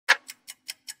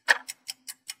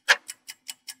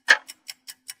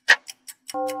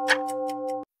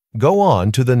Go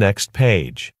on to the next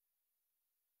page.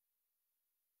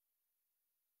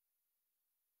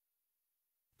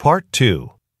 Part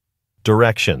 2.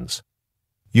 Directions.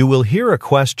 You will hear a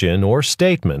question or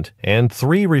statement and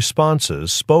 3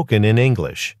 responses spoken in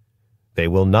English. They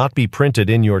will not be printed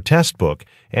in your test book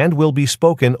and will be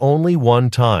spoken only one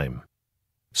time.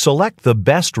 Select the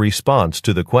best response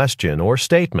to the question or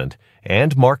statement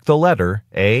and mark the letter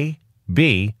A,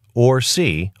 B, or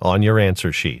C on your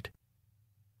answer sheet.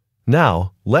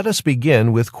 Now, let us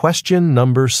begin with question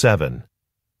number 7.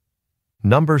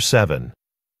 Number 7.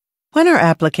 When are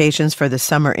applications for the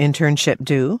summer internship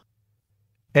due?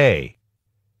 A.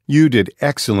 You did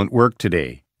excellent work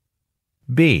today.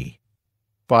 B.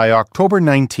 By October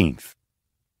 19th.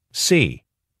 C.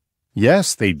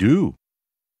 Yes, they do.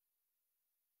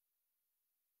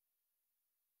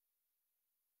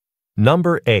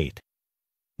 Number 8.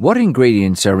 What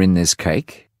ingredients are in this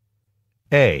cake?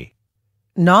 A.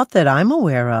 Not that I'm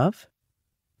aware of.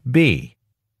 B.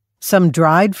 Some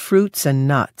dried fruits and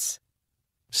nuts.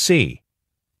 C.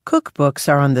 Cookbooks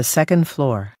are on the second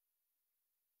floor.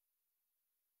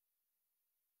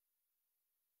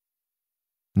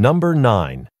 Number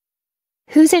 9.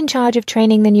 Who's in charge of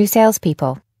training the new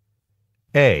salespeople?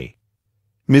 A.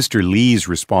 Mr. Lee's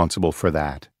responsible for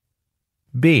that.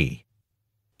 B.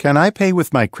 Can I pay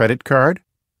with my credit card?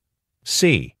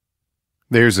 C.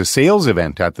 There's a sales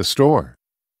event at the store.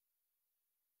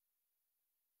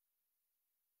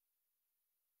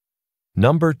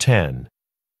 Number 10.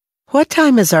 What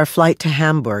time is our flight to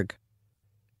Hamburg?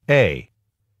 A.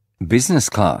 Business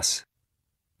class.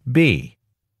 B.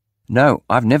 No,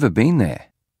 I've never been there.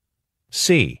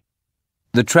 C.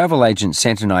 The travel agent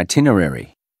sent an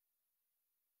itinerary.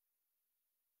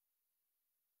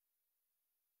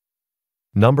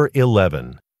 Number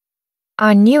 11.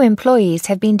 Our new employees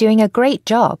have been doing a great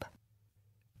job.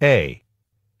 A.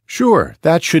 Sure,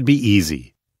 that should be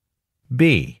easy.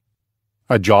 B.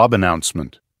 A job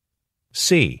announcement.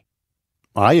 C.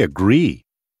 I agree.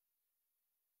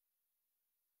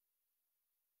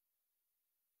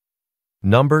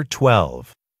 Number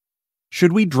 12.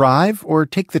 Should we drive or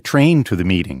take the train to the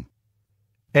meeting?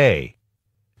 A.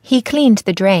 He cleaned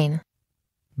the drain.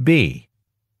 B.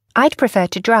 I'd prefer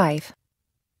to drive.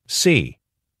 C.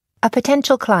 A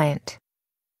potential client.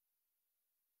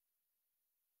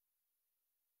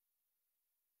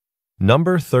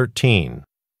 Number 13.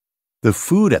 The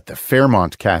food at the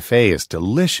Fairmont Cafe is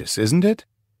delicious, isn't it?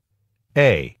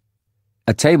 A.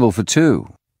 A table for 2.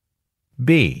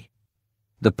 B.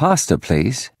 The pasta,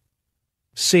 please.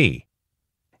 C.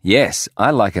 Yes,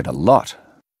 I like it a lot.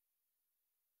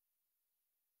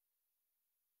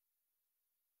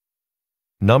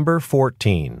 Number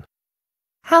 14.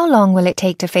 How long will it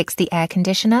take to fix the air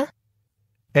conditioner?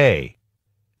 A.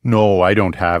 No, I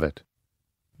don't have it.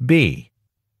 B.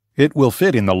 It will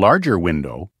fit in the larger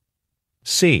window.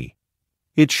 C.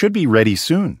 It should be ready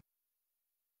soon.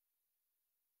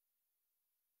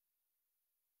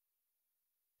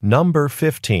 Number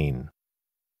 15.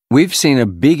 We've seen a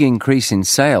big increase in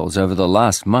sales over the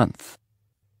last month.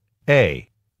 A.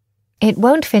 It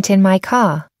won't fit in my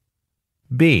car.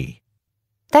 B.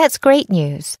 That's great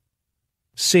news.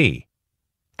 C.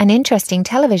 An interesting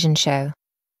television show.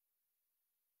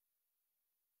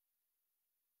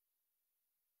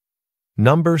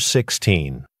 Number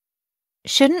 16.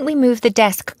 Shouldn't we move the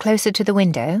desk closer to the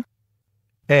window?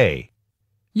 A.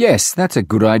 Yes, that's a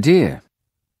good idea.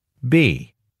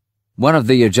 B. One of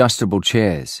the adjustable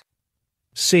chairs.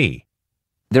 C.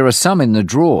 There are some in the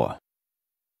drawer.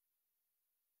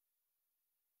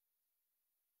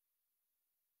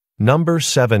 Number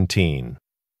 17.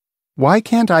 Why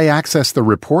can't I access the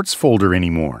reports folder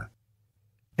anymore?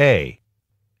 A.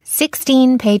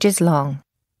 16 pages long.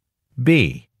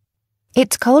 B.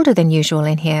 It's colder than usual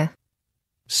in here.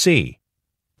 C.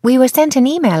 We were sent an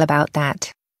email about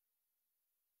that.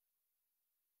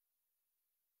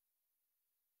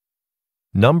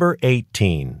 Number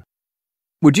 18.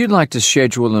 Would you like to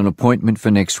schedule an appointment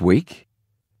for next week?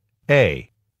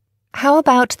 A. How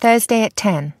about Thursday at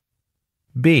 10?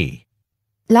 B.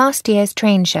 Last year's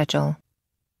train schedule.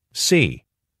 C.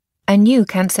 A new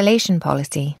cancellation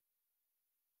policy.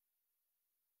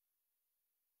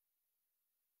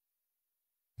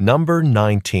 Number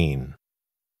 19.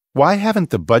 Why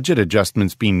haven't the budget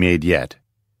adjustments been made yet?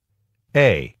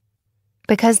 A.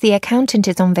 Because the accountant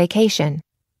is on vacation.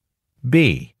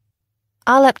 B.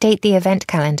 I'll update the event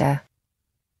calendar.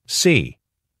 C.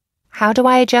 How do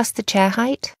I adjust the chair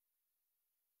height?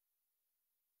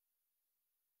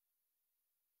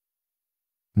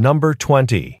 Number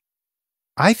 20.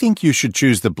 I think you should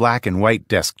choose the black and white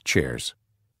desk chairs.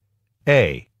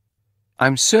 A.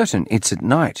 I'm certain it's at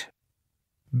night.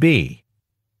 B.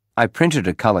 I printed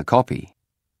a color copy.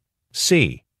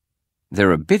 C.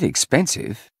 They're a bit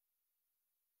expensive.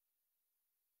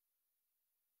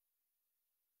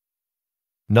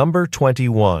 Number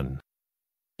 21.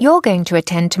 You're going to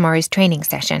attend tomorrow's training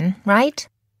session, right?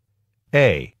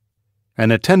 A.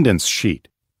 An attendance sheet.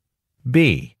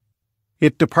 B.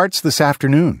 It departs this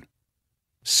afternoon.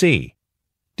 C.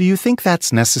 Do you think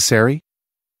that's necessary?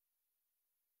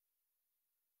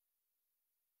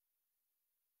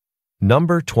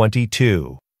 Number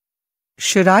 22.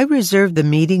 Should I reserve the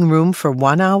meeting room for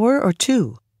 1 hour or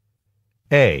 2?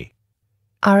 A.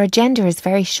 Our agenda is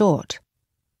very short.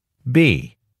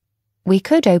 B. We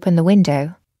could open the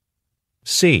window.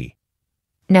 C.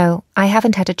 No, I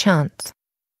haven't had a chance.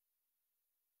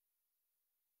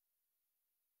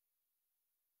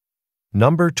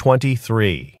 Number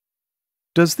 23.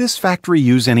 Does this factory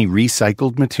use any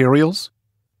recycled materials?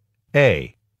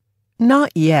 A.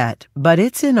 Not yet, but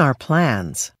it's in our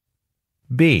plans.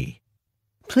 B.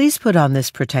 Please put on this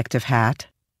protective hat.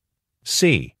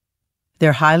 C.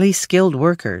 They're highly skilled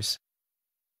workers.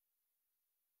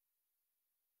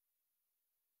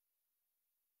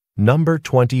 Number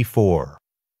 24.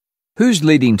 Who's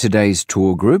leading today's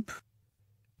tour group?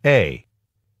 A.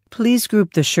 Please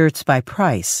group the shirts by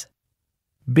price.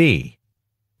 B.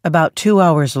 About 2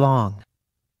 hours long.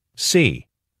 C.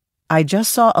 I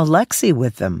just saw Alexi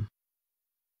with them.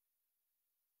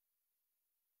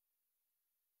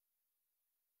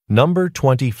 Number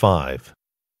 25.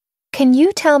 Can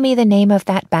you tell me the name of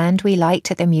that band we liked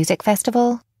at the music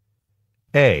festival?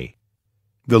 A.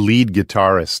 The lead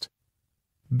guitarist.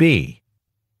 B.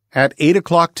 At 8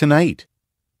 o'clock tonight.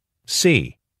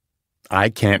 C. I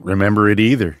can't remember it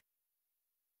either.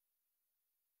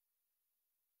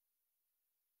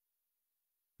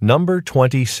 Number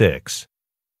 26.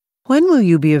 When will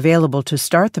you be available to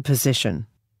start the position?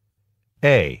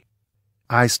 A.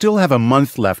 I still have a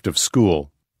month left of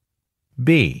school.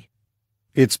 B.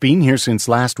 It's been here since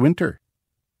last winter.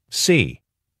 C.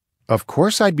 Of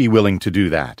course I'd be willing to do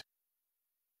that.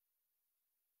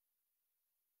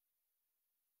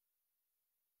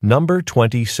 Number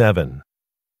 27.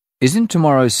 Isn't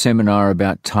tomorrow's seminar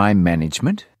about time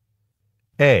management?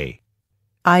 A.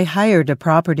 I hired a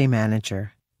property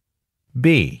manager.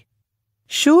 B.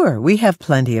 Sure, we have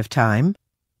plenty of time.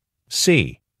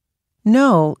 C.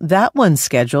 No, that one's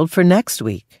scheduled for next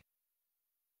week.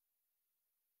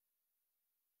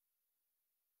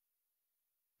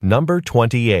 Number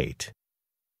 28.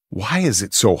 Why is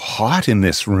it so hot in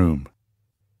this room?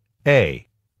 A.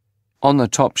 On the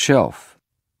top shelf.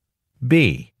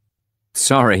 B.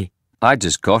 Sorry, I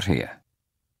just got here.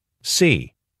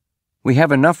 C. We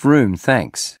have enough room,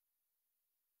 thanks.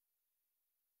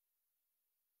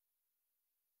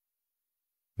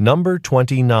 Number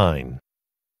 29.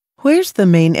 Where's the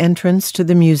main entrance to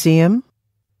the museum?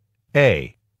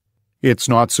 A. It's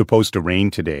not supposed to rain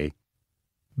today.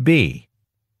 B.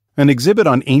 An exhibit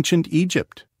on ancient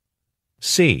Egypt.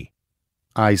 C.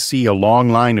 I see a long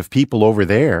line of people over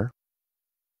there.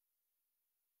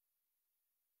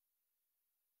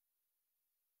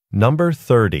 Number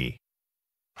 30.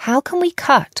 How can we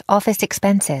cut office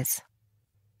expenses?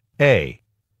 A.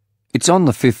 It's on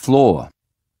the 5th floor.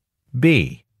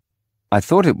 B. I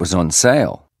thought it was on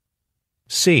sale.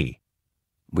 C.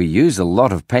 We use a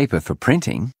lot of paper for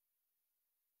printing.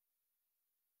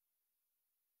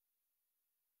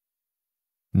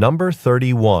 Number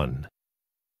 31.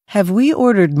 Have we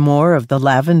ordered more of the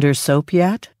lavender soap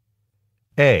yet?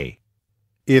 A.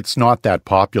 It's not that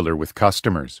popular with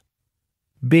customers.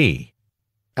 B.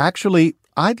 Actually,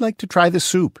 I'd like to try the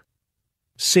soup.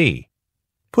 C.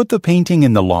 Put the painting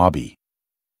in the lobby.